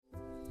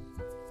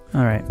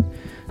All right,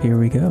 here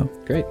we go.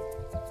 Great.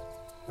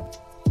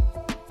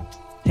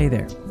 Hey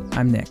there,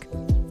 I'm Nick.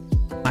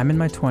 I'm in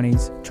my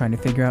 20s trying to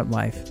figure out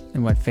life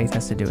and what faith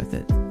has to do with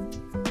it.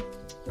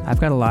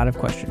 I've got a lot of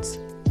questions,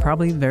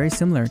 probably very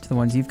similar to the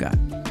ones you've got.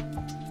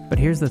 But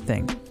here's the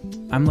thing,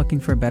 I'm looking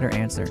for a better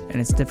answer,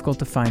 and it's difficult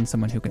to find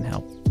someone who can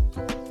help.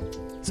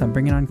 So I'm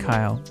bringing on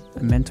Kyle,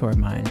 a mentor of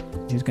mine,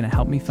 who's going to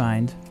help me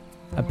find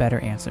a better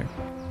answer.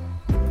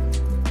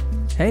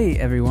 Hey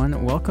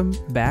everyone, welcome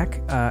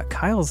back.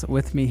 Kyle's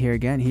with me here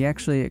again. He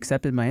actually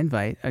accepted my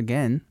invite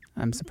again.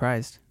 I'm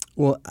surprised.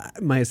 Well,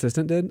 my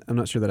assistant did. I'm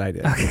not sure that I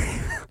did. Okay.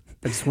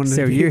 I just wanted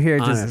So to be you're here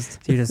honest.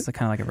 you're just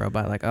kind of like a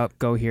robot, like, oh,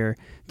 go here,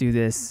 do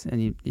this,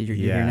 and you're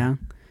here now?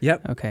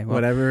 Yep. Okay.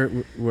 Well,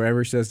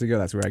 Wherever she says to go,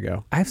 that's where I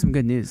go. I have some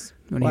good news.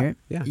 You want to What? hear it?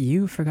 Yeah.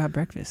 You forgot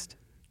breakfast.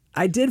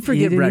 I did You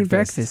forget didn't eat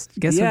breakfast. breakfast.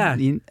 Guess Yeah.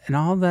 what? And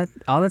all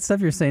that stuff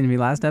you're saying to me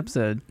last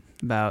episode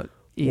about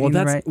eating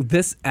Well, right.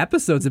 this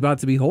episode's about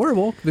to be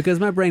horrible because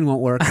my brain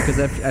won't work because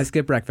I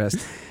skipped breakfast.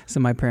 So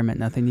my prayer meant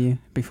nothing to you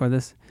before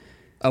this?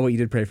 Oh, well, you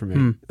did pray for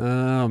me.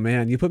 Oh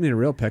man, you put me in a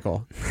real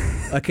pickle.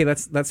 Okay,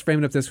 let's frame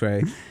it up this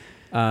way.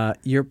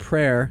 Your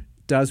prayer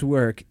does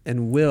work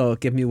and will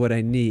give me what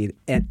I need.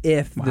 And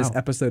if this Wow.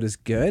 episode is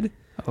good,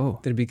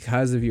 then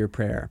because of your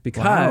prayer,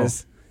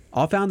 because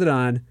all founded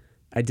on,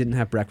 I didn't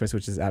have breakfast,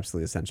 which is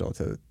absolutely essential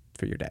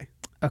for your day.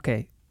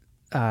 Okay.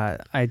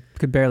 I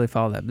could barely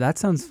follow that. But that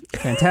sounds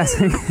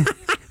fantastic.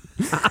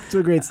 Off to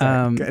a great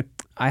start. Good.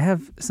 I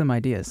have some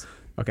ideas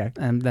Okay,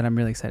 that I'm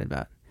really excited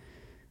about.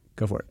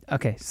 go for it.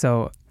 Okay,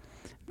 so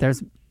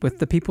with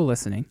the people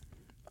listening,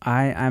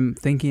 I'm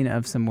thinking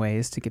of some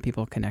ways to get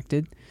people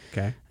connected.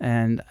 Okay.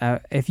 And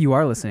if you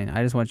are listening,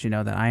 I just want you to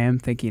know that I am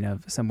thinking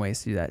of some ways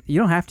to do that. You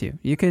don't have to.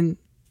 You can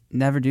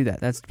never do that.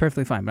 That's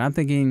perfectly fine. But I'm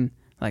thinking,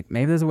 like,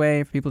 maybe there's a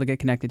way for people to get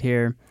connected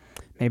here.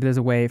 Maybe there's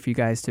a way for you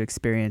guys to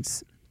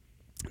experience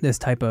this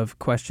type of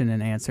question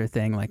and answer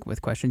thing, like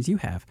with questions you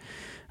have.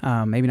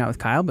 Maybe not with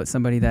Kyle, but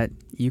somebody that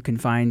you can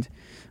find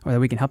or that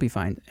we can help you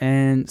find.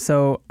 And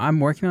so I'm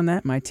working on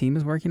that. My team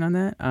is working on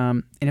that.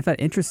 And if that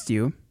interests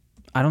you,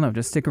 I don't know,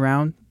 just stick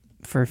around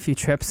for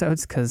future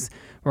episodes because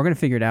we're going to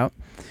figure it out.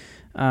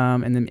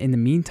 And then in the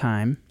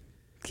meantime,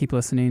 keep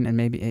listening and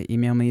maybe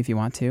email me if you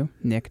want to,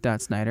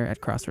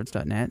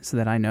 nick.snyder@crossroads.net, so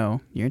that I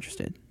know you're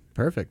interested.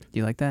 Perfect. Do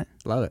you like that?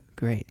 Love it.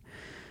 Great.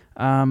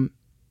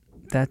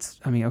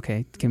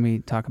 Okay. Can we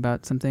talk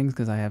about some things?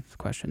 Because I have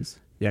questions.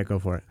 Yeah, go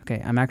for it.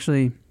 Okay. I'm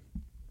actually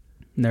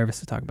nervous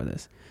to talk about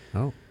this.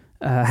 Oh.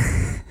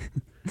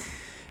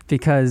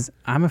 Because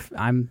I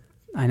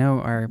know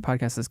our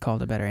podcast is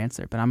called A Better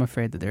Answer, but I'm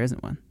afraid that there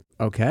isn't one.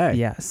 Okay.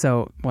 Yeah.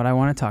 So what I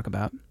want to talk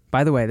about,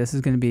 by the way, this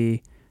is going to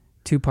be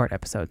 2-part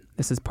episode.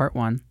 This is part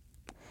 1,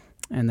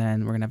 and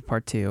then we're going to have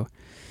part 2.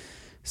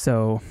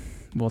 So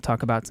we'll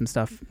talk about some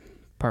stuff.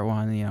 Part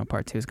 1,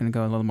 part 2 is going to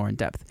go a little more in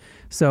depth.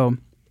 So,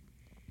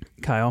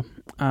 Kyle,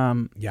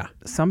 Yeah.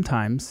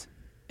 sometimes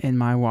in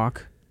my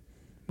walk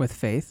with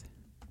faith,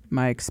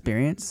 my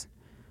experience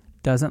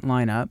doesn't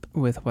line up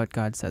with what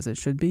God says it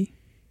should be.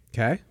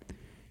 Okay.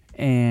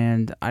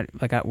 And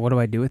what do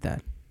I do with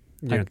that?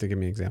 You have to give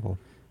me an example.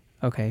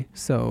 Okay,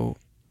 so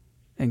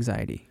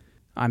anxiety.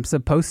 I'm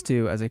supposed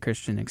to, as a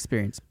Christian,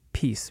 experience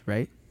peace,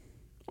 right?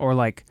 Or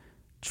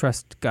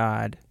trust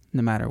God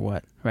no matter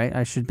what, right?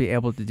 I should be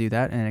able to do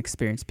that and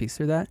experience peace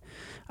through that.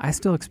 I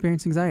still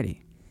experience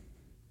anxiety.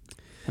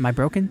 Am I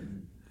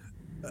broken?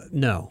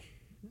 No.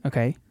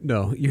 Okay.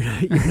 No, you're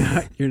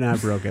not. You're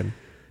not broken.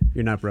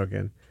 You're not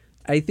broken.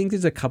 I think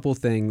there's a couple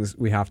things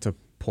we have to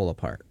pull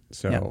apart.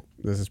 So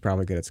This is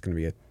probably good. It's going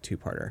to be a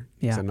 2-parter.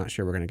 Yeah. So I'm not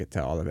sure we're going to get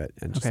to all of it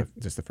and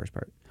just the first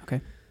part.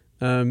 Okay.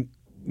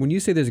 When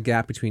you say there's a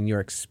gap between your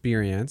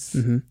experience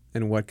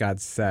and what God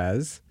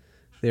says,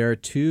 there are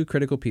 2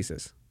 critical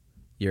pieces.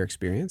 Your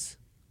experience.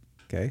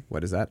 Okay.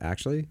 What is that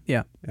actually?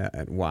 Yeah.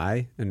 And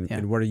why?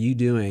 And what are you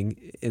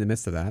doing in the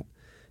midst of that?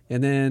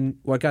 And then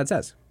what God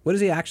says. What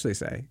does he actually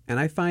say? And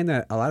I find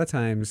that a lot of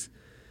times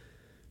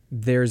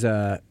there's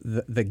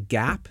the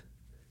gap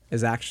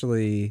is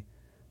actually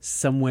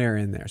somewhere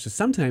in there. So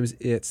sometimes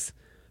it's,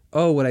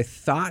 what I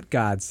thought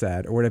God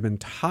said or what I've been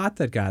taught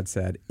that God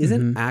said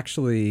isn't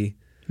actually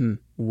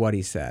what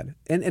he said.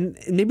 And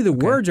maybe the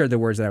words are the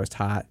words that I was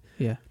taught.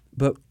 Yeah.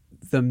 But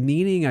the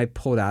meaning I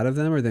pulled out of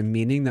them or the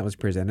meaning that was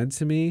presented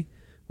to me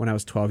when I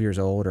was 12 years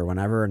old or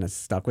whenever and it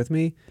stuck with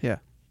me,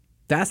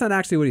 that's not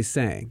actually what he's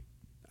saying.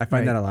 I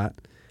find that a lot.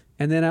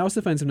 And then I also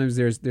find sometimes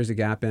there's a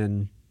gap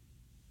in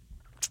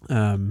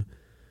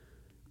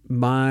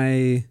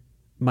my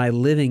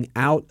living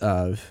out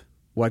of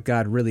what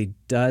God really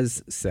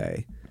does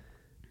say.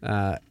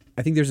 I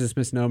think there's this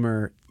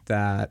misnomer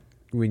that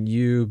when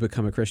you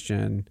become a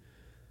Christian,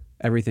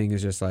 everything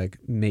is just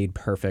made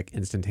perfect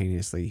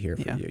instantaneously here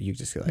for you. You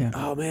just feel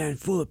oh man,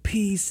 full of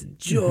peace and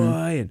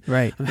joy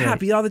and I'm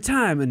happy all the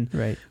time.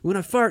 And when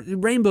I fart,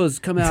 rainbows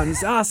come out and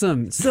it's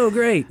awesome. It's so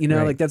great.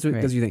 That's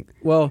what you think.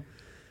 Well,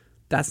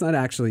 that's not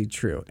actually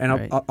true. And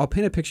I'll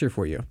paint a picture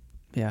for you.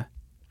 Yeah.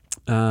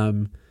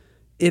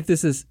 If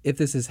this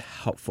is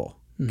helpful,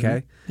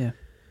 okay? Yeah.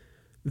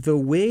 The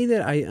way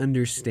that I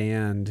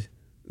understand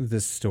the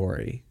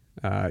story,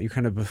 you're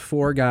kind of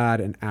before God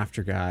and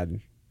after God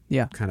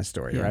Yeah. kind of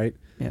story, Yeah. right?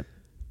 Yeah.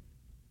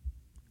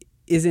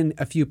 Is in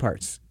a few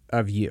parts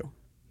of you.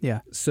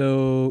 Yeah.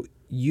 So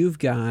you've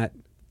got,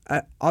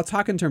 I'll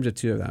talk in terms of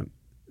two of them.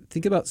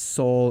 Think about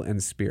soul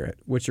and spirit,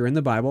 which are in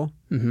the Bible.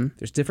 Mm-hmm.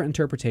 There's different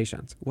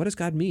interpretations. What does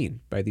God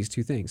mean by these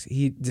two things?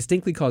 He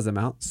distinctly calls them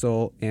out,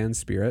 soul and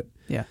spirit.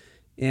 Yeah.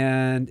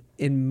 And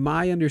in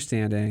my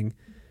understanding,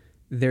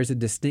 there's a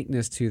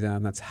distinctness to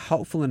them that's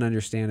helpful in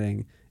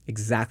understanding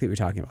exactly what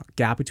you're talking about.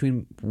 Gap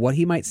between what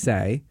he might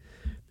say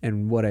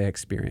and what I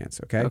experience.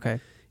 Okay. Okay.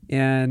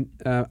 And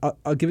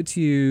I'll give it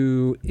to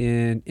you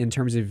in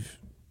terms of,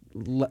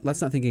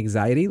 let's not think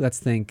anxiety. Let's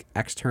think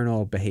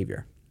external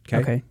behavior. Okay.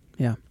 Okay.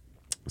 Yeah.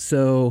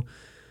 So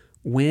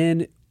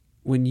when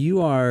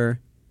you are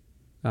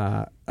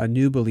a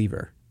new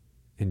believer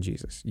in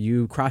Jesus,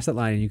 you cross that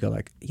line and you go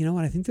like, you know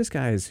what? I think this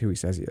guy is who he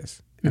says he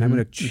is. And I'm Mhm.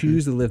 going to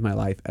choose to live my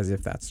life as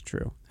if that's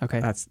true. Okay.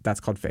 That's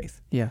called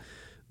faith. Yeah.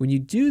 When you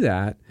do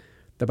that,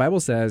 the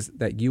Bible says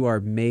that you are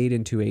made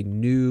into a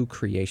new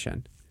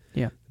creation.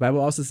 Yeah. The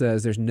Bible also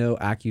says there's no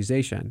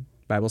accusation.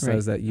 The Bible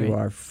says Right, that you right.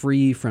 are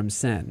free from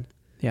sin.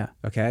 Yeah.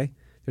 Okay?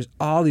 There's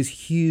all these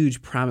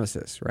huge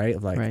promises, right?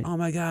 Of like, Right. oh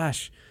my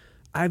gosh,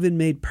 I've been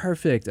made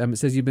perfect. It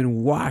says you've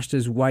been washed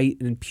as white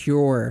and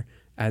pure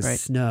as Right.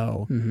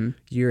 snow. Mm-hmm.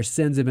 Your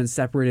sins have been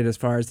separated as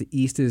far as the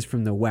east is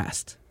from the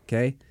west.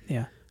 Okay?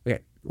 Yeah. Okay.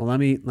 Well, let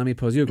me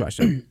pose you a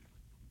question.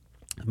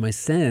 If my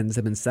sins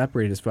have been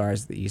separated as far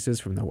as the east is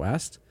from the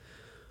west,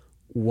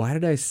 why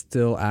did I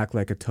still act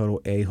like a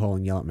total a-hole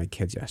and yell at my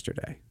kids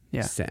yesterday?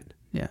 Yeah. Sin.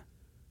 Yeah.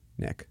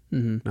 Nick,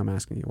 Mm-hmm. I'm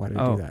asking you, why did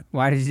I Oh, do that?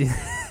 why did you?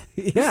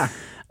 Yeah.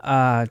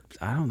 I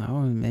don't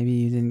know. Maybe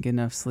you didn't get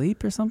enough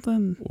sleep or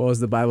something. Well, is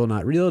the Bible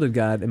not real?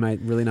 Am I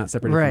really not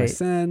separated from my Right.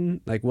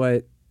 sin? Like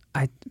what?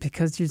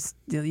 Because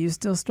you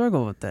still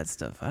struggle with that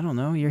stuff. I don't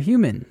know. You're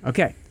human.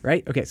 Okay,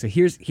 right? Okay, so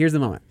here's the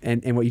moment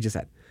and what you just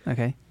said.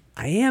 Okay.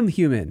 I am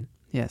human.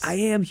 Yes. I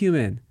am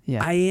human.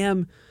 Yeah. I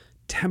am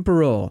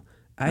temporal.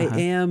 I Uh-huh.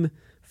 am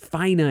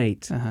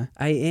finite. Uh-huh.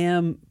 I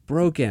am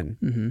broken.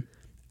 Mm-hmm.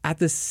 At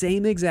the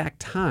same exact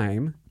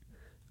time,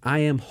 I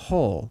am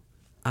whole.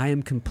 I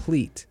am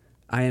complete.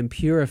 I am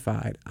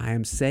purified. I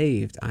am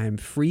saved. I am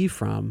free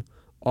from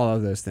all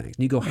of those things. And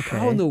you go, how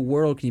Okay. in the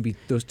world can you be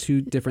those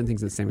two different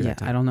things at the same Yeah. exact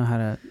time? I don't know how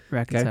to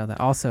reconcile that.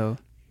 Also,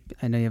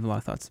 I know you have a lot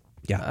of thoughts.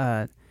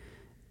 Yeah.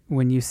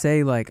 When you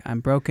say like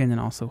I'm broken and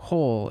also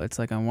whole, it's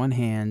like on one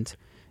hand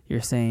you're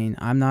saying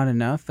I'm not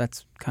enough.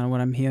 That's kind of what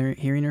I'm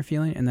hearing or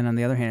feeling, and then on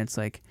the other hand, it's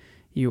like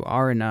you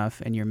are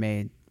enough and you're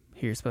made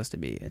who you're supposed to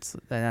be.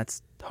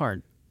 That's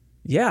hard.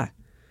 Yeah.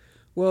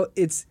 Well,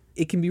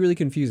 it can be really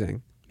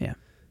confusing. Yeah.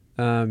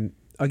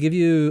 I'll give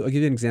you an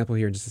example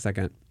here in just a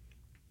second.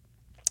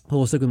 Well,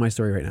 we'll stick with my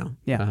story right now.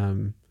 Yeah.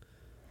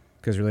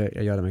 Because really,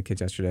 I yelled at my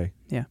kids yesterday.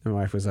 Yeah. My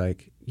wife was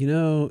like,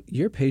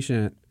 you're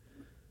patient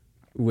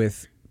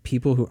with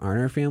people who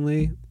aren't our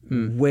family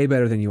way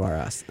better than you are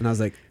us. And I was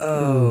like,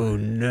 oh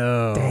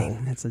no.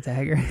 Dang, that's a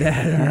dagger.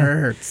 That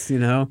hurts,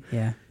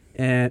 Yeah.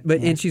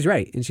 And she's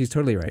right. And she's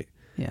totally right.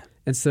 Yeah.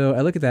 And so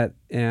I look at that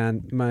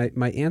and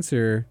my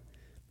answer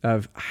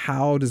of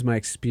how does my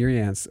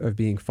experience of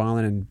being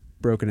fallen and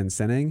broken and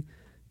sinning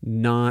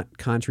not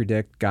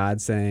contradict God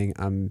saying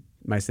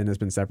my sin has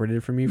been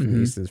separated from me from the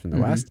east is from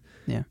the west,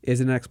 Yeah. is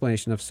an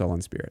explanation of soul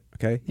and spirit.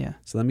 Okay. Yeah.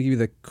 So let me give you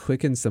the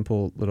quick and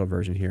simple little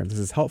version here. If this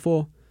is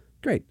helpful,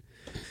 great.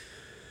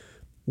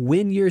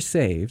 When you're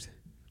saved,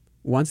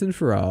 once and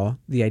for all,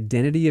 the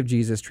identity of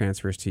Jesus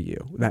transfers to you.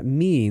 That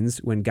means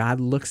when God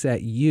looks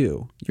at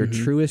you, your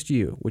truest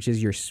you, which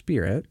is your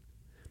spirit,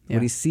 Yeah.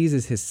 what he sees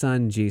is his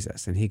son,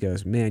 Jesus. And he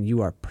goes, man,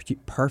 you are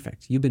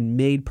perfect. You've been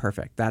made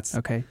perfect. That's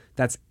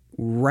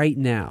right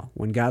now.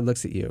 When God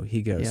looks at you,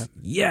 he goes, Yeah.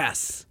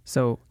 yes.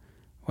 So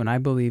when I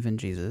believe in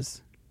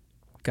Jesus,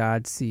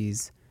 God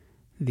sees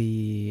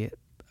the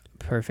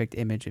perfect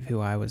image of who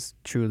I was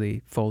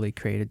truly, fully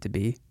created to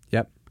be.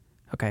 Yep.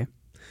 Okay.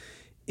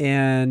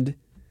 And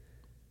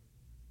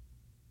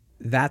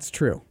that's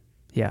true.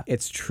 Yeah.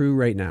 It's true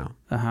right now.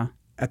 Uh-huh.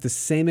 At the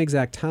same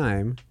exact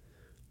time,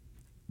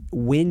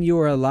 when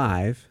you're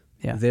alive,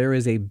 Yeah. there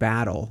is a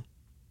battle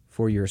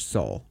for your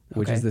soul,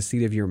 which Okay. is the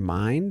seat of your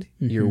mind,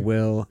 your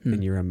will,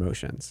 and your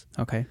emotions.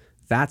 Okay.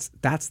 That's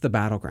the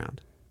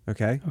battleground.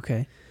 Okay.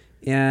 Okay.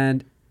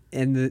 And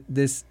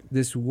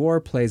this war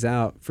plays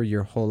out for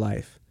your whole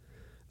life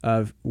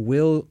of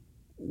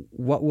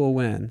what will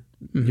win,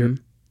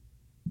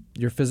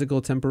 your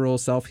physical temporal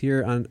self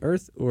here on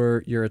earth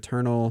or your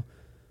eternal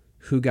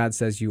who God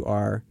says you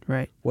are.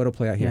 Right. What'll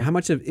play out here? Yeah. How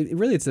much of it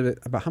really it's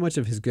about how much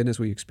of his goodness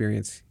will you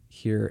experience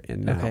here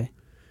and now. Okay.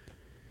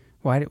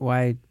 Why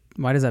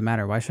does that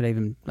matter? Why should I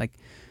even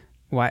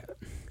why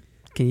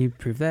can you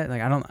prove that?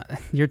 Like, I don't,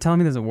 you're telling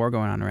me there's a war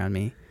going on around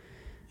me.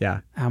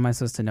 Yeah. How am I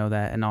supposed to know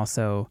that? And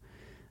also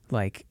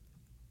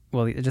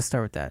just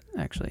start with that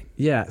actually.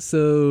 Yeah.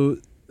 So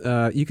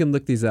you can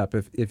look these up.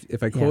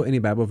 If I quote Yeah. any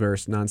Bible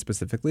verse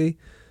non-specifically,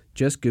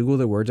 just Google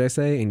the words I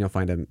say and you'll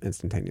find them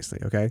instantaneously.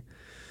 Okay.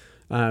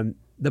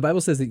 The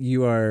Bible says that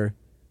you are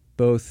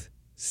both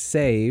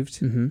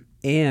saved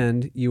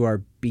and you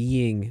are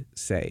being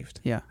saved.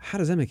 Yeah. How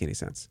does that make any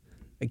sense?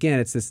 Again,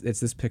 it's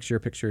this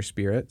picture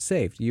spirit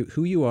saved.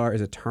 Who you are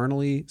is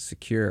eternally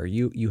secure.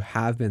 You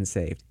have been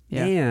saved.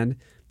 Yeah. And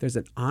there's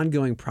an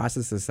ongoing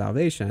process of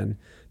salvation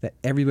that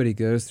everybody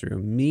goes through,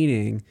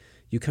 meaning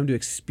you come to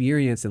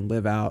experience and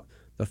live out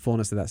the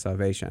fullness of that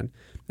salvation.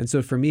 And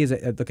so for me, as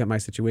I look at my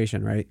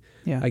situation, right?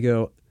 Yeah. I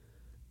go,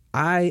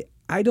 I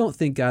don't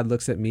think God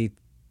looks at me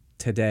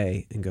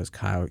today and goes,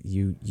 Kyle,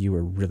 you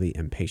were really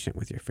impatient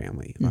with your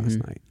family last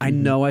night. I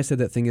know I said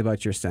that thing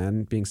about your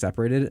sin being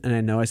separated, and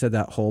I know I said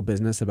that whole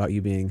business about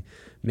you being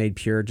made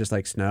pure just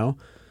like snow.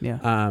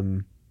 Yeah.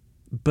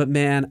 But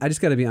man, I just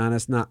got to be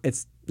honest.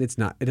 It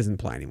doesn't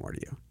apply anymore to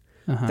you.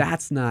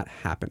 That's not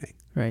happening.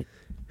 Right.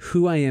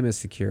 Who I am is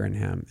secure in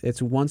Him.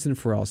 It's once and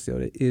for all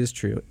sealed. It is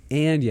true.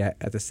 And yet,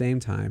 at the same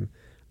time,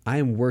 I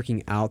am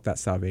working out that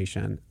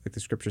salvation, like the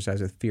Scripture says,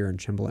 with fear and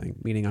trembling.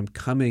 Meaning, I'm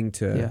coming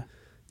to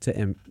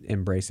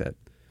embrace it.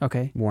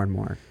 Okay. More and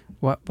more.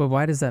 But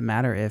why does that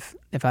matter? If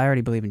I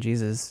already believe in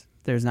Jesus,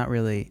 there's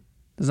nothing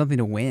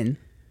to win.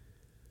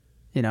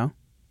 You know.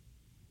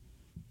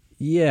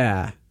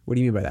 Yeah. What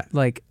do you mean by that?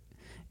 Like,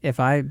 if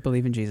I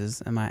believe in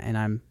Jesus and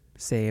I'm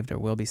saved or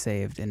will be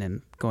saved and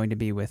am going to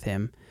be with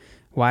Him,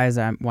 why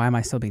am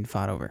I still being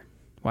fought over?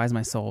 Why is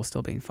my soul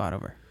still being fought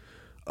over?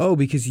 Oh,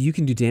 because you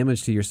can do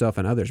damage to yourself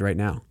and others right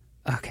now.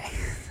 Okay.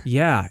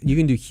 Yeah, you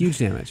can do huge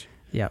damage.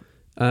 Yep.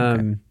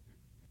 Okay.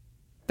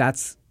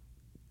 That's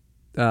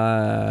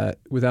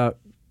without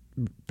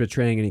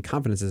betraying any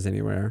confidences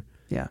anywhere.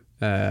 Yeah.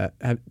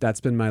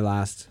 That's been my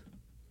last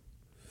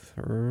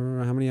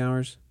how many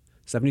hours?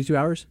 72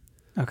 hours.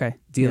 Okay.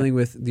 Dealing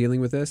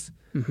with this.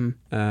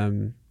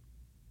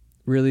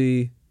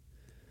 Really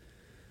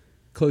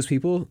close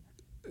people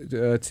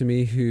to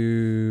me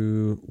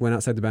who went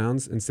outside the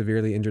bounds and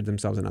severely injured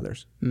themselves and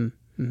others.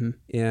 And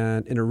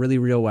in a really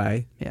real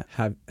way,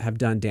 have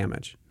done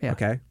damage. Yeah.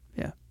 Okay.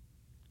 Yeah.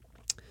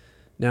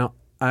 Now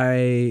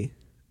I've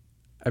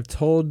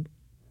told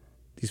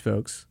these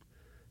folks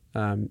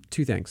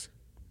two things,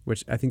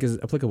 which I think is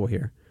applicable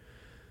here,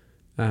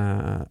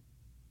 about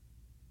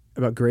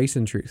grace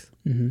and truth.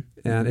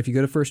 And if you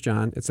go to 1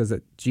 John, it says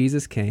that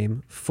Jesus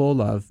came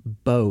full of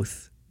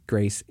both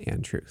grace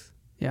and truth.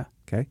 Yeah.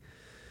 Okay.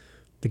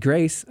 The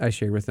grace I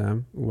shared with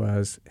them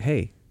was,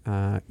 hey,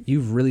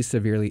 you've really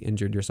severely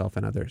injured yourself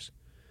and others.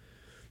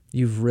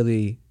 You've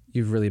really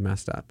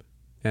messed up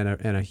in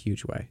a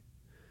huge way.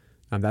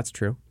 That's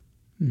true.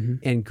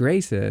 And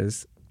grace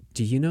is,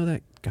 do you know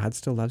that God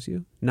still loves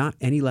you? Not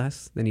any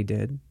less than He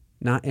did,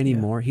 not any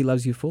more. He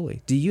loves you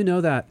fully. Do you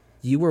know that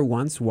you were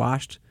once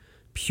washed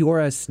pure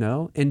as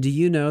snow? And do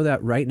you know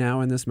that right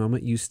now in this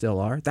moment you still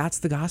are? That's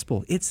the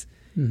gospel. It's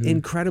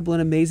incredible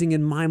and amazing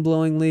and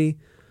mind-blowingly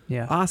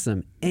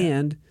awesome.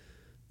 And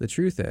the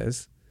truth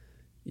is,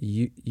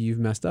 you've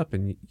messed up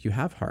and you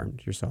have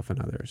harmed yourself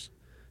and others.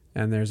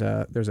 And there's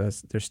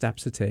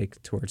steps to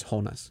take towards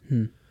wholeness.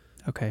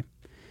 Okay.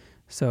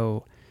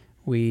 So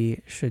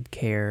we should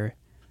care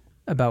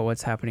about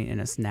what's happening in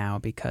us now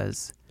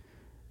because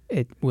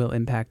it will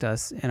impact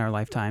us in our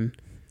lifetime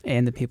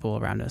and the people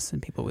around us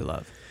and people we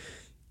love.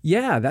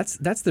 Yeah, that's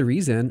the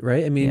reason,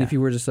 right? I mean, if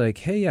you were just like,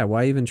 hey,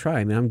 why even try?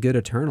 I mean, I'm good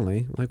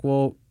eternally. Like,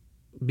 well,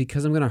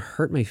 because I'm going to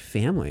hurt my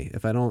family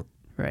if I don't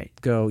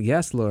go,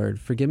 yes, Lord,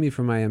 forgive me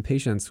for my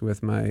impatience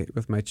with my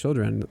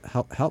children.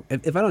 Help.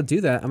 If I don't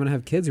do that, I'm going to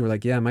have kids who are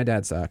like, yeah, my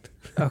dad sucked.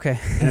 Okay.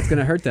 And it's going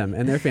to hurt them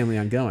and their family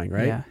ongoing,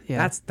 right?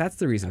 Yeah. That's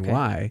the reason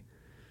why.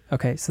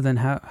 Okay. So then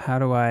how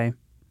do I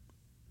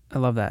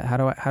love that. How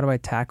do I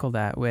tackle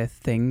that with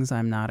things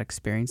I'm not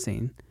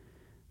experiencing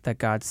that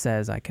God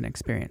says I can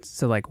experience?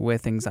 So like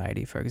with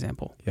anxiety, for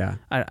example. Yeah.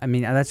 I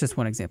mean, that's just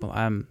one example.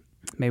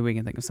 Maybe we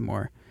can think of some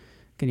more.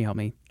 Can you help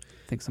me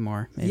think some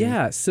more? Maybe?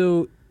 Yeah.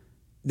 So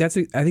I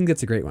think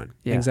that's a great one.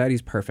 Yeah. Anxiety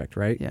is perfect,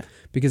 right? Yeah.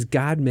 Because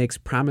God makes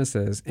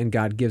promises and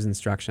God gives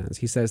instructions.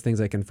 He says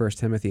things like in 1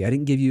 Timothy, I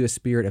didn't give you a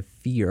spirit of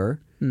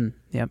fear.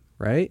 Yep.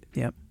 Right?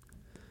 Yep.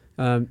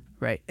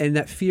 Right. And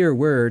that fear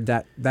word,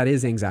 that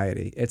is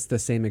anxiety. It's the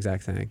same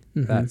exact thing.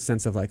 That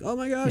sense of like, oh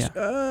my gosh,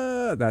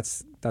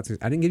 that's I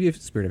didn't give you a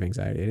spirit of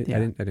anxiety. I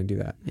didn't do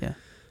that. Yeah.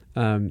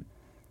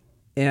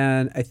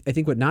 And I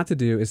think what not to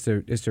do is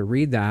to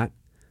read that,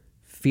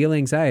 feel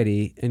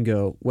anxiety and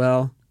go,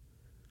 well,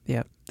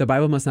 the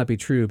Bible must not be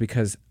true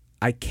because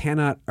I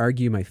cannot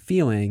argue my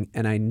feeling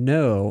and I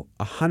know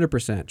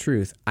 100%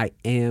 truth. I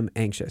am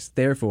anxious.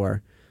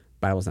 Therefore,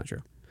 Bible's not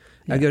true.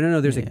 I go, no,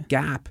 there's a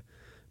gap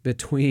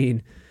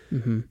between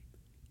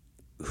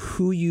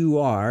who you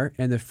are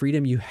and the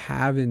freedom you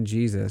have in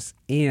Jesus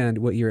and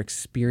what you're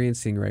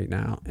experiencing right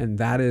now. And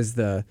that is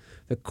the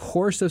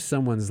course of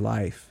someone's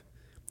life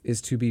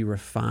is to be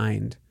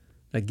refined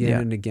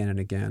again and again and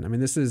again. I mean,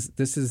 this is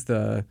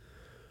the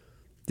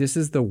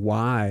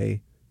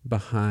why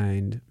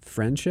behind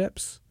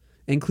friendships,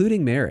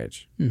 including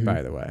marriage,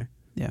 by the way,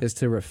 is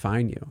to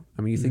refine you.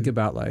 I mean, you think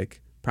about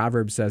like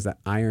Proverbs says that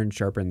iron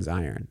sharpens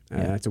iron.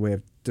 That's a way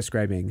of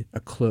describing a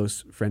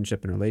close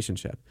friendship and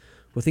relationship.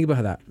 Well, think about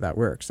how that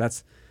works.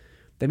 That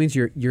means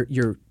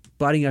you're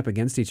butting up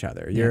against each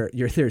other.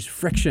 There's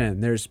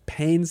friction, there's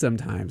pain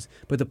sometimes,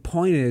 but the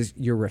point is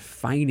you're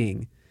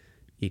refining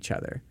each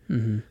other.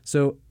 Mm-hmm.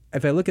 So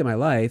if I look at my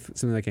life,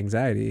 something like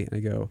anxiety, and I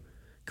go,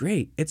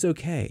 great, it's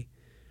okay.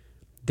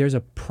 There's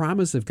a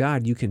promise of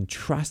God you can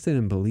trust in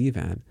and believe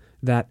in,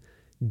 that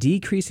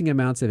decreasing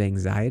amounts of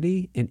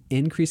anxiety and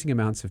increasing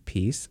amounts of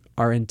peace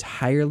are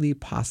entirely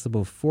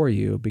possible for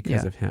you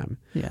because of him.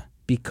 Yeah.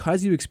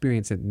 Because you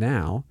experience it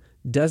now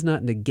does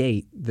not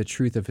negate the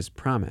truth of his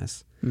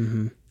promise.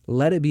 Mm-hmm.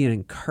 Let it be an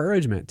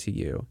encouragement to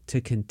you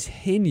to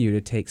continue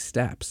to take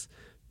steps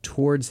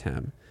towards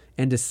him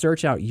and to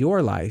search out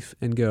your life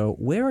and go,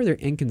 where are there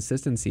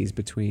inconsistencies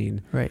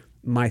between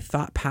my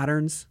thought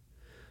patterns,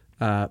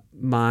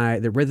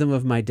 the rhythm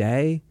of my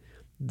day,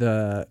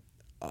 the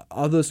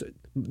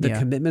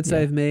commitments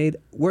I've made?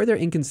 Where are there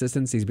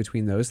inconsistencies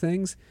between those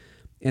things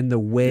and the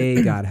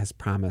way God has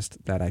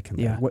promised that I can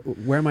live?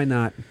 Where am I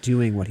not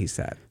doing what he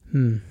said?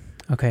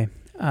 Okay.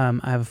 I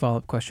have a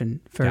follow-up question.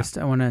 First,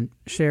 I want to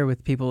share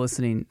with people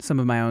listening some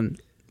of my own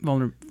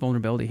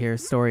vulnerability here,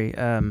 story.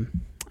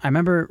 I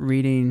remember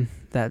reading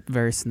that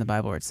verse in the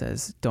Bible where it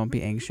says, don't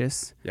be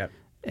anxious. Yep.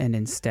 And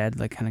instead,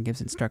 like, kind of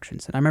gives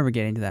instructions. And I remember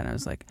getting to that and I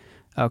was like,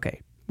 okay,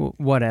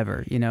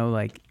 whatever,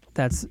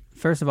 that's,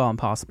 first of all,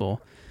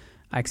 impossible.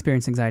 I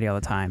experience anxiety all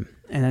the time.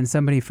 And then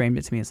somebody framed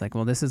it to me. It's like,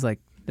 well, this is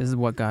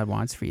what God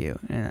wants for you.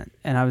 And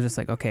I was just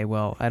like, okay,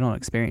 well, I don't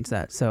experience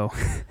that. So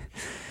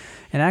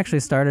it actually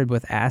started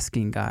with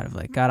asking God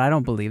God, I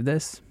don't believe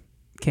this.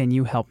 Can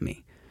you help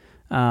me?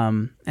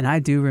 And I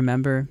do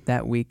remember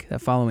that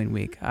following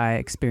week, I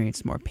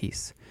experienced more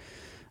peace.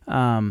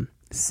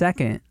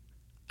 Second,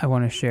 I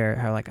want to share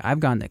how I've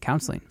gone to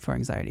counseling for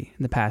anxiety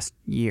in the past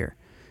year.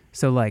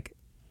 So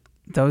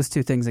those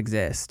two things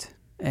exist.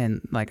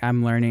 And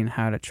I'm learning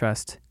how to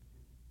trust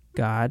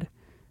God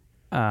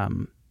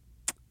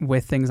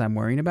with things I'm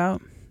worrying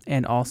about.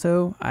 And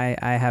also I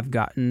have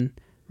gotten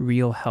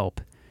real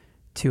help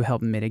to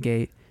help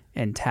mitigate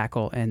and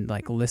tackle and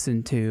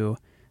listen to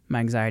my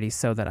anxiety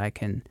so that I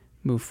can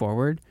move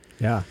forward.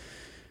 Yeah.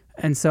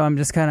 And so I'm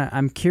just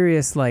I'm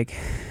curious,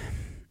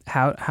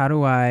 how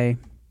do I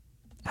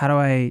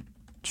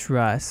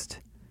trust,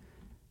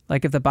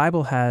 if the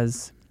Bible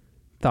has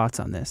thoughts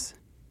on this,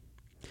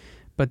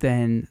 but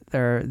then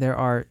there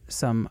are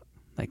some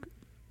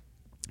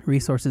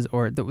resources,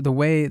 or the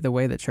way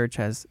the church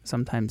has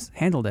sometimes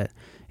handled it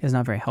is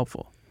not very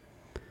helpful.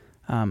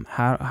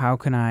 How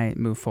can I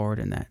move forward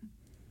in that?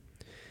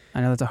 I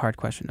know that's a hard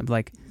question. Does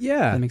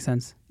that make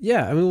sense?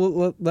 Yeah. I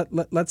mean,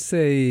 let's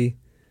say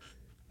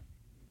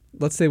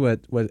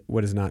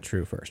what is not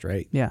true first,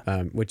 right? Yeah.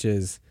 Which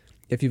is,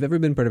 if you've ever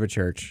been part of a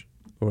church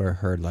or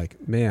heard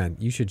man,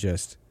 you should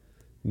just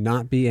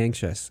not be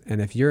anxious.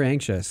 And if you're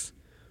anxious,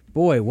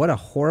 boy, what a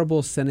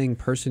horrible sinning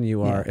person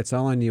you are. Yeah. It's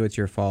all on you. It's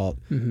your fault.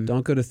 Mm-hmm.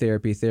 Don't go to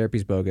therapy.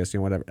 Therapy's bogus,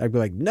 whatever. I'd be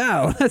like,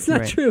 no, that's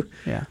not true.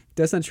 Yeah.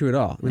 That's not true at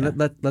all. I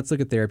mean, let's look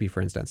at therapy, for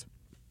instance.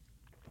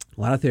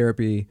 A lot of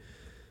therapy,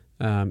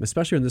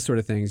 especially in this sort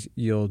of things,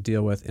 you'll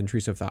deal with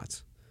intrusive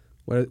thoughts.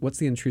 What's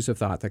the intrusive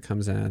thought that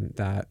comes in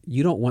that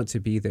you don't want to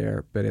be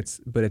there, but it's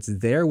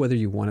there whether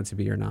you want it to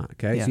be or not,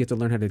 okay? Yeah. So you have to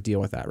learn how to deal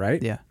with that,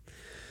 right? Yeah.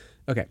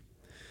 Okay.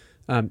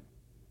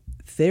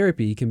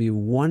 Therapy can be a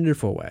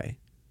wonderful way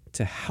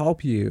to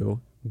help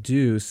you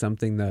do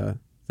something the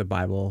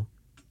Bible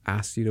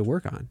asks you to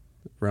work on.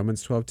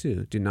 Romans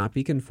 12:2. Do not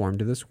be conformed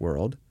to this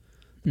world.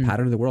 The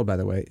pattern of the world, by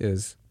the way,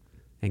 is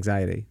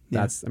anxiety.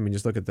 Yeah.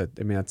 Just look at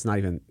that's not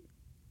even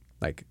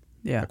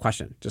a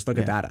question. Just look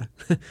at data.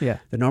 Yeah.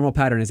 The normal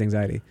pattern is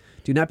anxiety.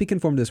 Do not be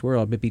conformed to this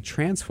world, but be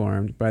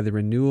transformed by the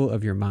renewal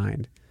of your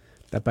mind,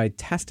 that by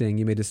testing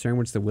you may discern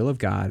what's the will of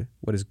God,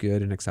 what is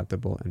good and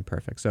acceptable and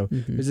perfect. So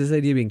there's this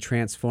idea of being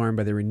transformed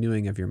by the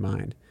renewing of your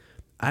mind.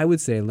 I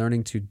would say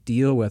learning to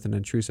deal with an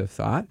intrusive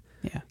thought,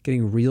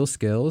 getting real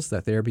skills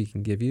that therapy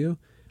can give you,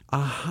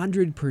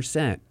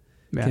 100%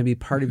 can be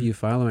part of you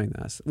following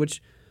this.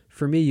 Which,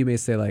 for me, you may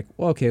say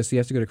well, okay, so you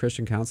have to go to a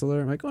Christian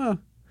counselor. I'm like, well,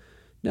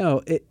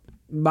 no.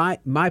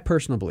 My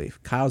personal belief,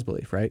 Kyle's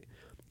belief, right,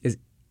 is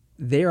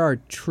there are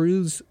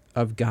truths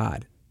of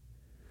God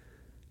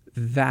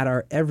that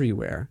are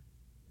everywhere,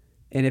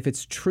 and if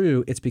it's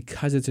true, it's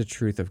because it's a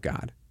truth of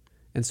God.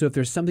 And so if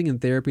there's something in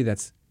therapy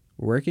that's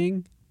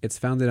working, it's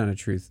founded on a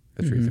truth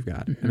of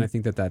God. Mm-hmm. And I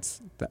think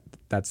that's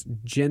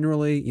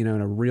generally, in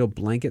a real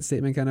blanket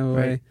statement kind of a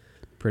way,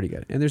 pretty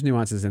good. And there's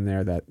nuances in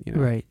there that,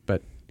 right.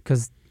 But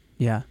because,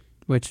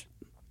 which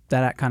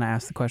that kind of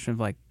asks the question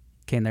of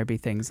can there be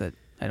things that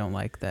I don't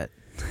like that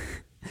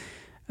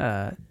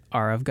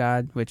are of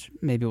God, which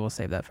maybe we'll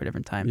save that for a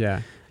different time.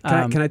 Yeah.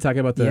 Can I talk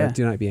about the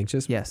do not be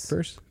anxious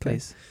first? Okay.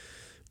 Please.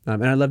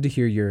 And I'd love to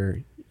hear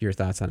your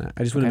thoughts on it.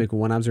 I just want to make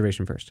one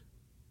observation first.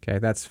 Okay.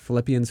 That's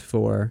Philippians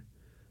 4,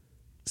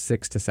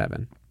 6-7.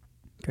 Great.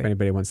 If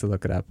anybody wants to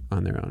look it up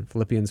on their own.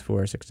 Philippians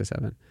 4,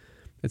 6-7.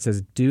 It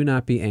says, do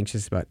not be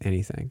anxious about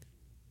anything.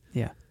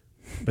 Yeah.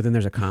 But then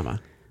there's a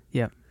comma.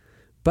 Yep.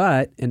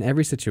 But in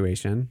every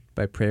situation,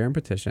 by prayer and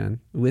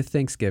petition, with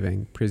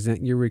thanksgiving,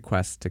 present your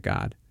requests to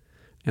God.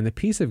 And the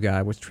peace of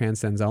God, which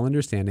transcends all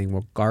understanding,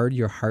 will guard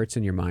your hearts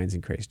and your minds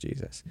in Christ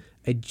Jesus.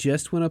 I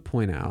just want to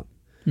point out,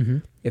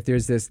 if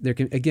there's this,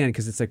 again,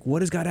 because it's like, what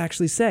does God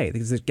actually say?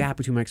 There's this gap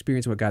between my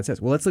experience and what God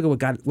says. Well, let's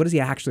look at what does he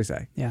actually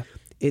say? Yeah.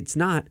 It's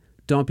not,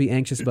 don't be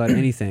anxious about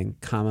anything,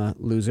 comma,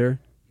 loser.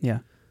 Yeah.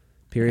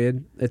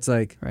 Period. It's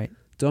like, Right.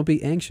 don't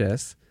be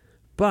anxious,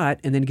 but,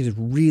 and then it gives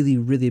really,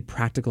 really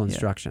practical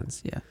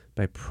instructions. Yeah.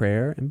 By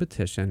prayer and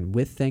petition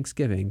with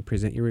thanksgiving,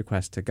 present your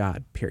request to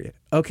God, period.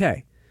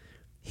 Okay.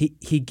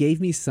 He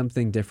gave me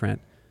something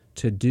different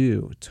to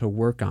do, to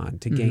work on,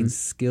 to gain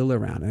skill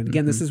around. And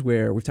again, this is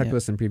where we've talked about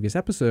this in previous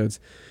episodes.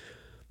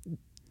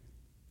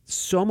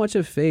 So much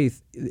of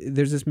faith,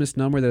 there's this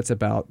misnomer that it's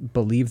about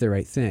believe the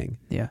right thing.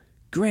 Yeah.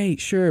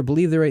 Great, sure,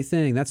 believe the right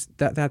thing.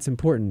 That's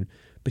important.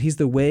 But he's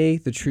the way,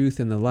 the truth,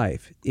 and the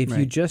life. If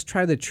you just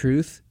try the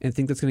truth and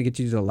think that's going to get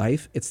you to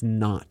life, it's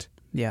not.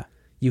 Yeah.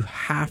 You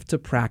have to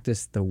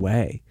practice the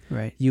way.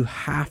 Right. You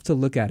have to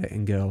look at it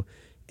and go,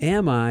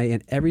 am I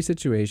in every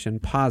situation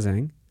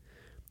pausing,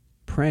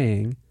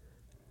 praying,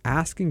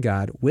 asking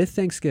God with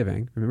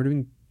thanksgiving, remember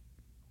doing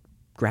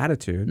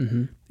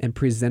gratitude, and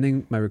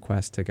presenting my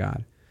request to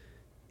God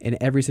in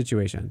every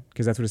situation?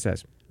 Because that's what it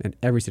says, in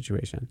every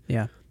situation.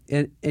 Yeah.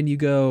 And you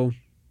go,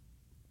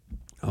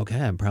 okay,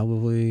 I'm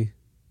probably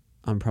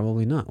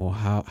not. Well,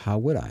 how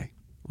would I?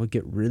 Well,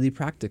 get really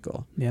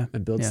practical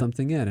and build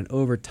something in. And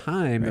over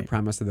time, the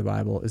promise of the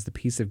Bible is the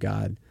peace of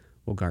God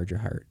will guard your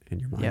heart and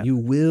your mind. You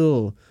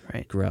will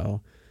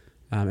grow.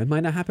 It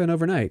might not happen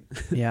overnight,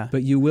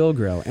 but you will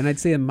grow. And I'd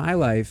say in my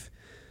life,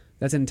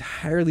 that's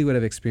entirely what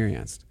I've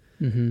experienced.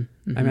 I mean,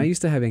 I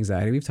used to have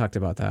anxiety. We've talked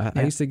about that.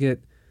 I used to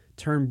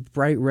turn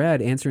bright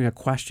red answering a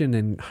question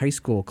in high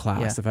school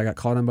class if I got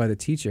called on by the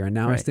teacher. And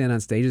now I stand on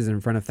stages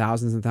in front of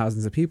thousands and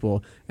thousands of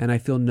people, and I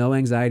feel no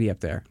anxiety up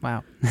there.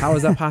 Wow. How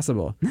is that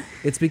possible?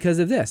 It's because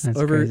of this.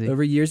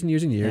 Over years and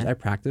years and years, I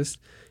practiced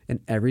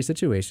in every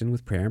situation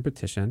with prayer and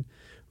petition,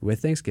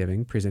 with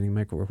thanksgiving, presenting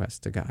my requests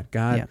to God.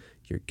 God,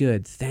 you're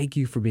good. Thank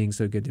you for being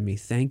so good to me.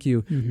 Thank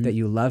you that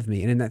you love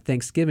me. And in that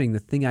thanksgiving, the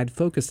thing I'd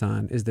focus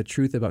on is the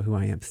truth about who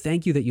I am.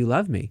 Thank you that you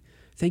love me.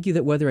 Thank you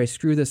that whether I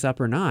screw this up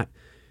or not,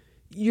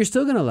 you're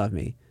still going to love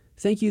me.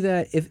 Thank you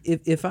that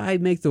if I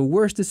make the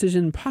worst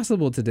decision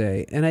possible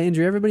today and I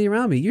injure everybody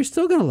around me, you're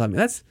still going to love me.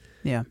 That's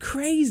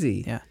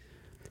crazy. Yeah.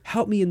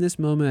 Help me in this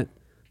moment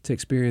to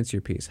experience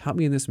your peace. Help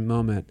me in this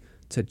moment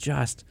to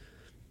just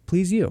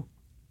please you.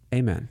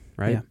 Amen.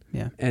 Right?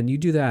 Yeah. And you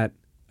do that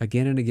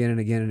again and again and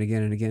again and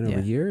again and again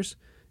over years,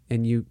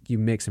 and you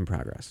make some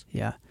progress.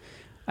 Yeah.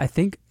 I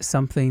think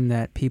something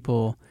that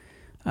people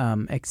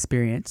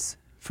experience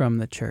from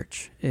the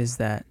church is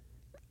that,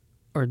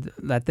 or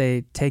that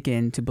they take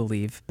in to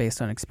believe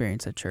based on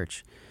experience at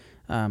church,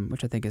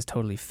 which I think is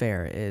totally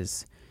fair,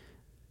 is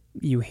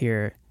you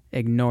hear,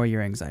 ignore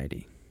your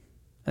anxiety.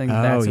 I think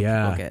that's what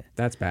people get.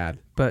 That's bad.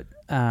 But,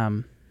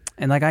 and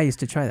like I used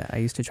to try that. I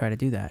used to try to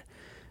do that.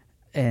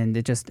 And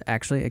it just,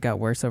 actually, it got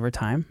worse over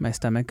time. My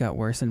stomach got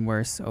worse and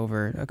worse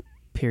over a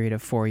period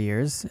of 4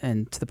 years,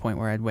 and to the point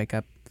where I'd wake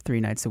up 3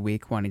 nights a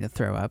week wanting to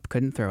throw up,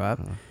 couldn't throw up.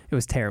 It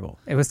was terrible.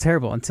 It was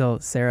terrible until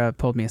Sarah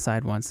pulled me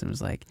aside once and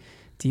was like,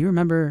 do you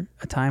remember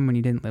a time when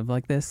you didn't live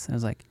like this? And I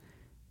was like,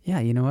 yeah,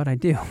 you know what, I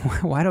do.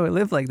 Why do I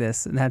live like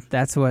this? And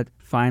that's what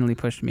finally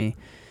pushed me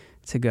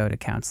to go to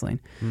counseling.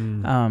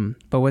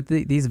 But what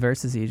these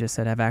verses that you just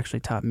said have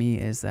actually taught me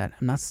is that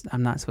I'm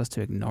not supposed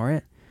to ignore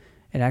it.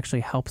 It actually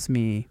helps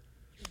me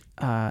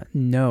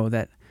know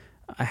that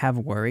I have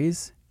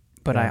worries,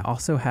 but I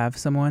also have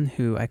someone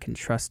who I can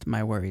trust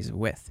my worries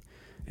with.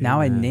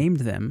 Now I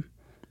named them.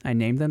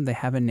 They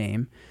have a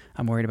name.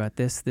 I'm worried about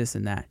this, this,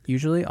 and that.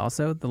 Usually,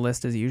 also, the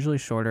list is usually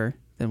shorter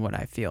than what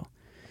I feel.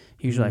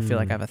 Usually, I feel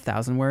like I have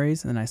 1,000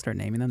 worries, and then I start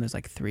naming them. There's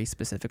like 3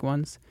 specific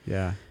ones.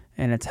 Yeah.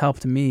 And it's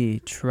helped me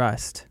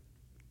trust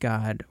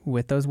God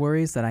with those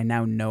worries that I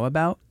now know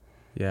about.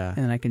 Yeah.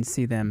 And then I can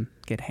see them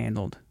get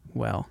handled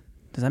well.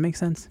 Does that make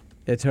sense?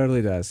 It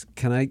totally does.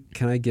 Can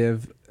I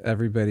give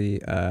everybody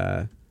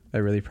a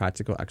really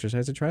practical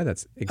exercise to try?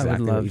 That's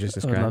exactly what you just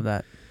described. I would love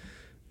that.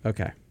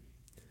 Okay.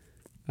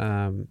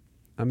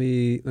 Let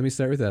me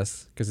start with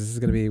this, because this is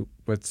going to be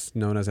what's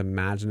known as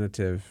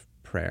imaginative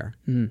prayer.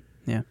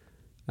 Yeah.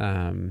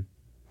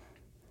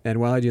 And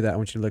while I do that, I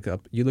want you to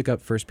look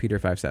up 1 Peter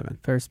 5:7.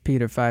 1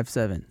 Peter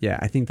 5:7. Yeah,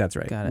 I think that's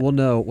right. Got it. We'll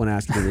know when I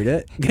ask you to read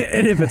it.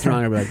 And if it's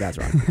wrong, I'll be like, that's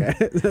wrong.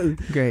 Okay.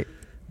 Great.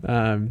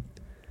 1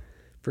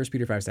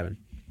 Peter 5:7.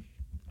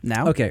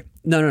 Now? Okay.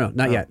 No,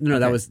 not yet. No, okay.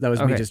 that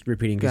was me just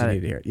repeating because you need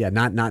to hear it. Yeah,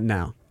 not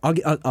now.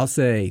 I'll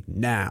say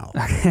now.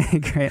 Okay,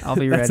 great. I'll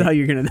be ready. That's how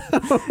you're gonna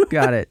know.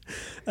 Got it.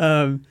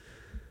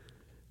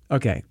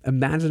 Okay,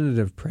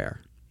 imaginative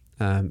prayer.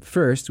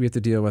 First, we have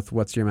to deal with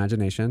what's your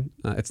imagination.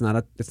 It's not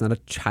a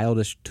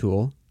childish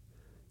tool.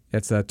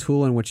 It's a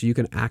tool in which you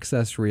can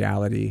access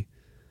reality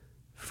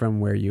from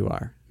where you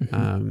are.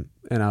 And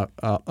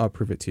I'll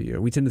prove it to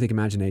you. We tend to think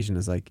imagination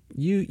is like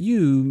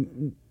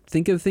you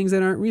think of things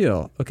that aren't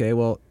real. Okay,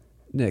 well,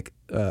 Nick,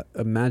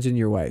 imagine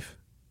your wife.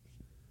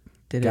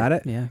 Got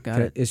it? Yeah, got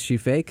it. Is she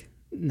fake?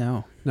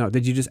 No.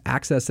 Did you just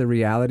access a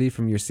reality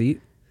from your seat?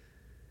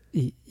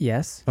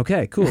 Yes.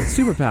 Okay, cool.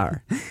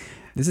 Superpower.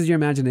 This is your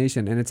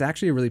imagination, and it's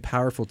actually a really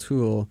powerful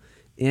tool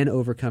in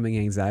overcoming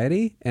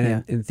anxiety and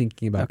Yeah. in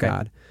thinking about Okay.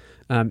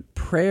 God.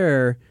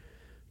 Prayer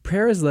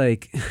is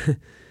like,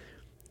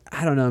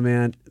 I don't know,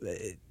 man.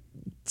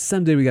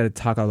 Someday we got to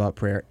talk about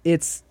prayer.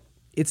 It's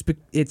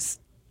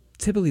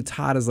typically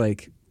taught as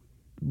like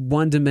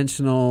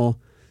one-dimensional,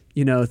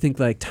 think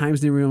like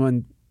Times New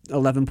Roman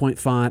 11-point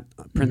font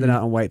printed Mhm.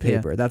 out on white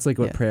paper. That's like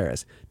what Yeah. prayer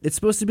is. It's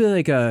supposed to be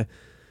like an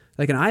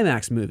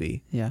IMAX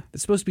movie. Yeah.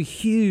 It's supposed to be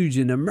huge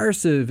and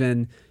immersive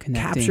and Connecting.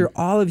 capture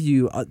all of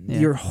you, Yeah.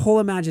 your whole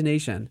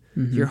imagination,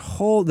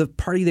 Mhm. the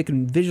party that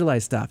can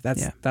visualize stuff.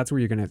 That's Yeah. that's where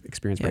you're going to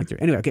experience Yeah. breakthrough.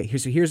 Anyway, okay,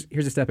 here's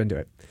a step into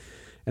it.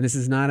 And this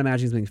is not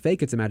imagining something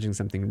fake, it's imagining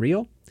something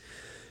real.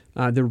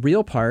 The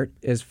real part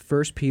is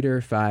 1 Peter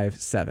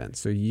 5:7.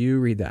 So you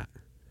read that.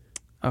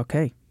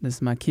 Okay. This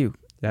is my cue.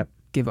 Yep.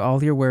 Give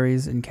all your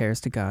worries and cares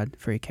to God,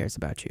 for He cares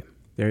about you.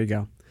 There you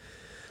go.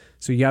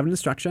 So you have an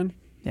instruction.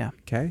 Yeah.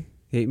 Okay.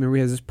 Hey, remember,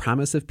 he has this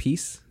promise of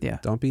peace. Yeah.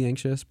 Don't be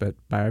anxious, but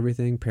by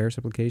everything, prayer,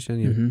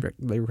 supplication,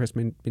 let your requests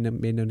be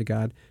made known to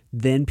God.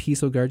 Then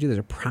peace will guard you. There's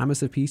a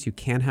promise of peace. You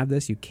can have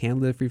this. You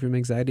can live free from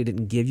anxiety. It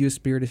didn't give you a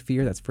spirit of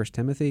fear. That's 1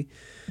 Timothy.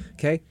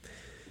 Okay.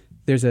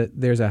 There's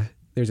an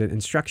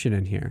instruction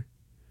in here.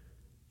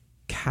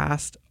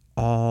 Cast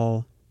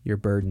all your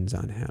burdens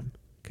on him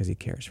because he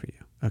cares for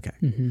you. Okay.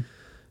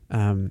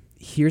 Mm-hmm.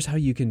 Here's how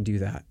you can do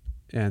that.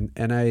 And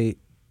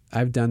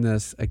I've done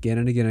this again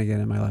and again and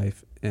again in my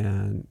life.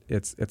 And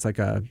it's like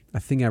a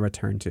thing I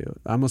return to.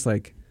 Almost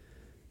like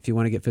if you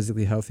want to get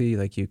physically healthy,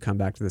 like you come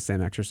back to the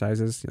same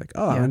exercises. You're like,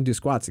 oh, I'm going to do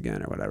squats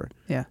again or whatever.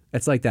 Yeah.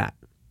 It's like that.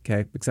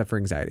 Okay. Except for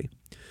anxiety.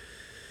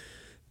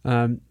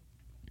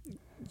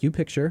 You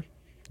picture,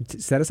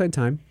 set aside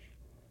time.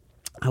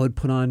 I would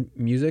put on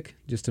music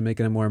just to make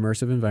it a more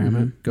immersive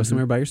environment. Mhm. Go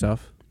somewhere by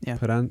yourself. Yeah.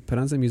 Put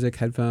on some music,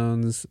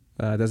 headphones,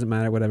 doesn't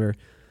matter, whatever.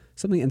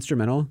 Something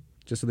instrumental,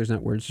 just so there's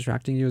not words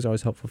distracting you, is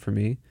always helpful for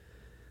me.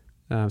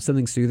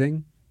 Something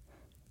soothing.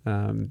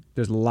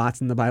 There's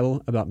lots in the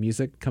Bible about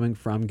music coming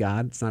from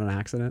God. It's not an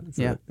accident.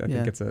 So Yeah. I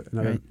think it's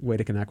another Right. way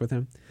to connect with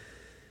him.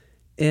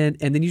 And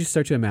then you just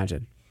start to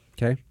imagine.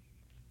 Okay.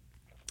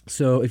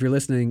 So if you're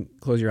listening,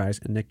 close your eyes.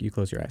 And Nick, you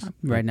close your eyes.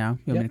 Right now? You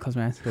want me Yep. to close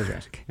my eyes? Close your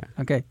eyes.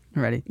 Yeah. Okay.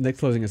 I'm ready. Nick's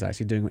closing his eyes.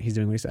 He's doing what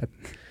he said.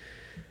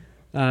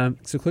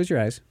 So close your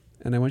eyes,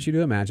 and I want you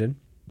to imagine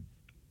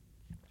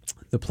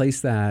the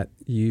place that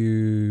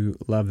you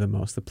love the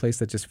most, the place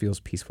that just feels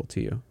peaceful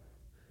to you,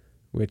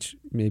 which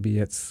maybe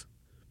it's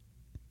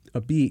a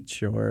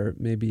beach, or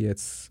maybe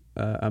it's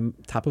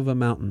top of a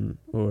mountain,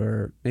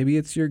 or maybe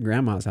it's your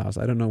grandma's house.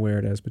 I don't know where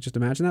it is, but just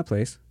imagine that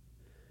place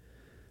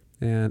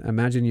and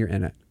imagine you're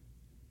in it.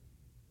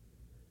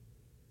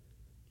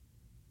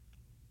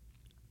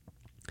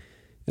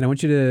 And I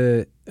want you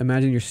to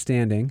imagine you're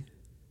standing,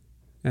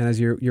 and as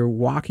you're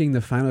walking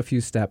the final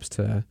few steps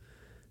to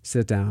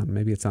sit down,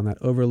 maybe it's on that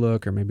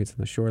overlook or maybe it's on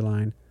the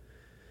shoreline,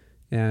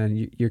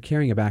 and you're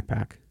carrying a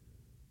backpack,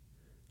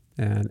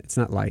 and it's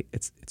not light,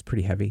 it's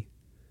pretty heavy.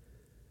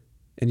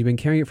 And you've been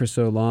carrying it for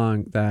so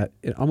long that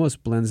it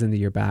almost blends into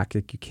your back.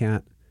 Like you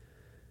can't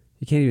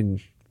even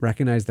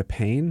recognize the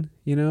pain,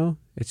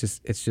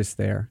 It's just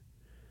there.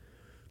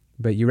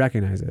 But you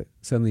recognize it.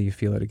 Suddenly you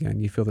feel it again.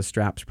 You feel the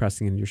straps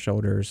pressing into your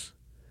shoulders.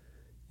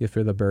 You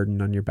feel the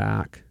burden on your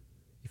back.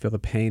 You feel the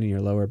pain in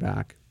your lower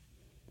back.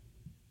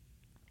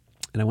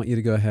 And I want you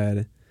to go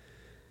ahead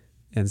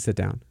and sit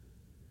down.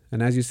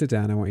 And as you sit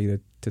down, I want you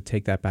to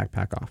take that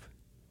backpack off.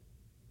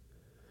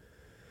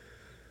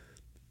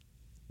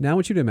 Now I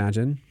want you to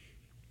imagine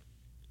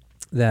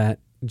that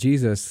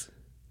Jesus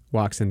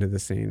walks into the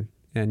scene,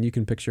 and you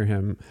can picture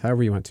him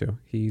however you want to.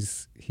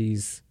 He's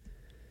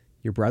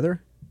your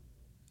brother.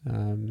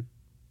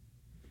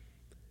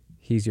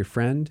 He's your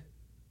friend.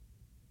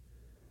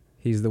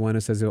 He's the one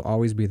who says he'll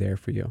always be there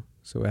for you.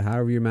 So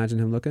however you imagine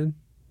him looking,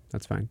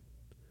 that's fine.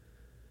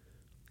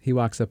 He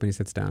walks up and he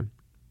sits down.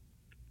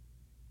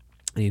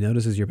 And he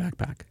notices your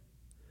backpack.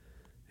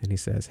 And he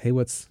says, hey,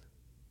 what's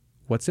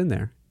in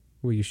there?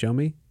 Will you show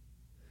me?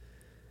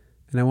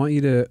 And I want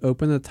you to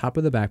open the top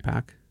of the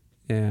backpack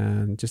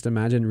and just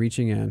imagine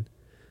reaching in.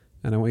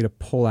 And I want you to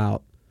pull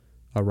out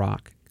a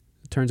rock.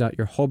 It turns out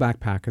your whole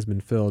backpack has been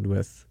filled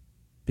with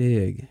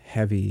big,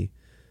 heavy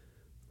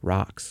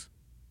rocks.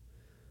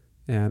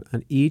 And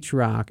on each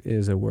rock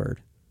is a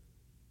word.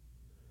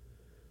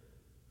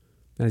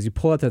 And as you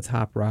pull out the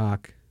top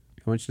rock,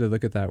 I want you to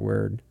look at that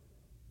word.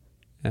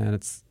 And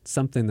it's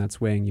something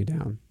that's weighing you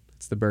down.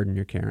 It's the burden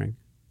you're carrying.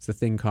 It's the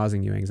thing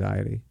causing you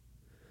anxiety.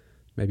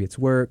 Maybe it's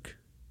work.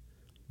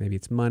 Maybe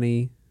it's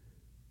money.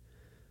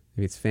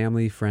 Maybe it's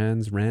family,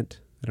 friends, rent.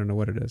 I don't know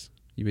what it is.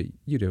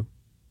 You do.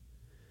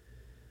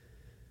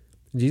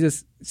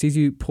 Jesus sees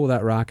you pull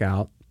that rock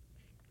out.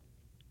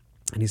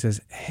 And he says,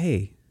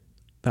 hey,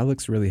 that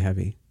looks really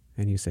heavy.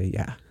 And you say,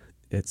 yeah,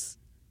 it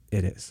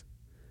is.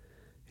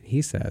 And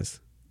he says,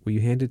 will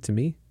you hand it to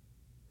me?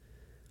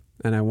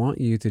 And I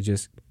want you to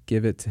just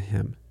give it to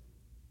him.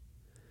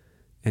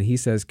 And he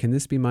says, can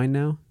this be mine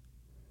now?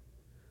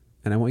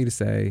 And I want you to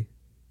say,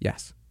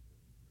 yes.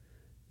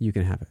 you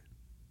can have it.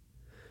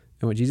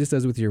 And what Jesus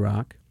does with your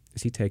rock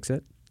is he takes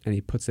it and he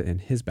puts it in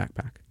his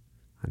backpack,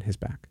 on his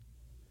back.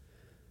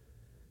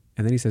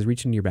 And then he says,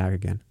 reach into your bag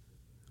again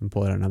and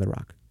pull out another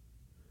rock.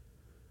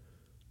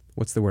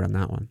 What's the word on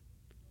that one?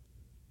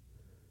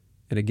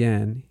 And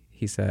again,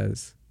 he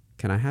says,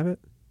 can I have it?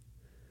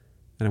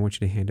 And I want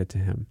you to hand it to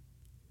him.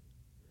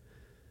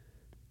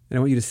 And I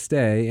want you to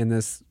stay in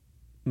this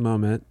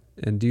moment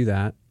and do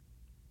that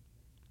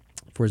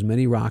for as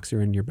many rocks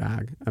are in your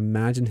bag.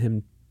 Imagine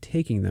him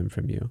taking them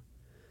from you,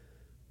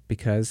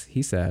 because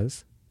he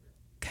says,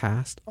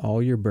 cast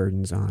all your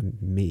burdens on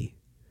me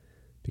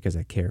because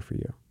I care for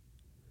you.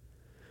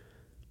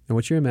 And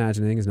what you're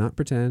imagining is not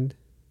pretend.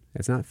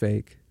 It's not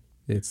fake.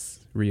 It's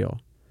real.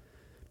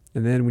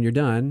 And then when you're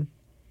done,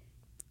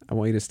 I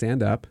want you to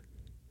stand up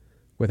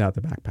without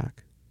the backpack.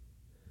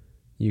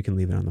 You can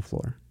leave it on the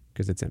floor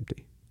because it's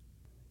empty.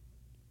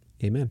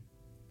 Amen.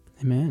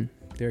 Amen.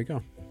 There you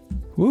go.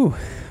 Woo.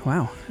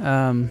 Wow.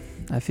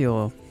 I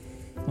feel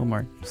a little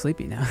more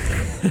sleepy now.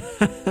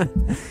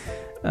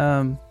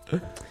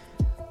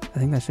 I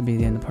think that should be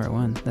the end of part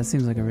 1. That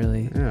seems like a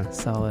really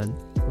solid.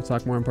 We'll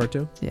talk more in part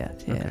 2. Yeah.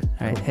 Okay,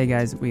 All right. cool. Hey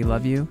guys, we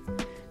love you.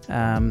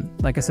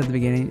 Like I said at the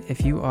beginning,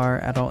 if you are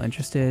at all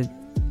interested,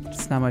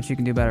 it's not much you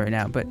can do about it right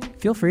now,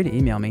 but feel free to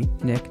email me,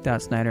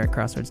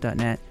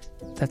 nick.snyder@crossroads.net.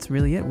 That's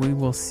really it. We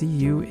will see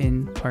you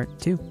in part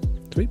 2.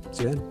 Sweet.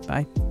 See you then.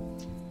 Bye.